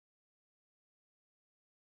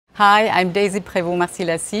Hi, I'm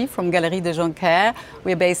Prevost-Marcilhacy from Galerie de Jonckheere.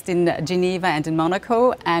 We're based in Geneva and in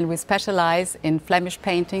Monaco, and we specialize in Flemish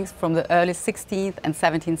paintings from the early 16th and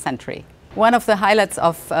 17th century. One of the highlights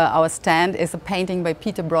of our stand is a painting by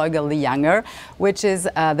Pieter Brueghel the Younger, which is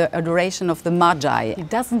the Adoration of the Magi. It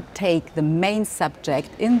doesn't take the main subject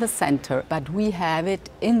in the center, but we have it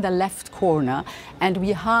in the left corner, and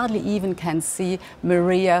we hardly even can see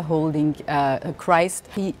Maria holding Christ.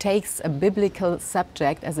 He takes a biblical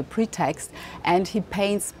subject as a pretext, and he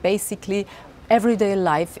paints basically everyday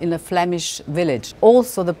life in a Flemish village.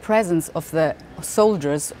 Also the presence of the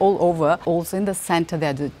soldiers all over. Also in the center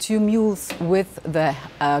there are the two mules with the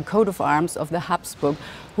coat of arms of the Habsburg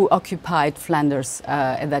who occupied Flanders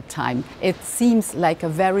at that time. It seems like a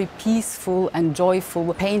very peaceful and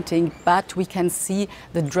joyful painting, but we can see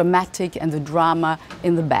the dramatic and the drama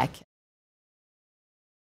in the back.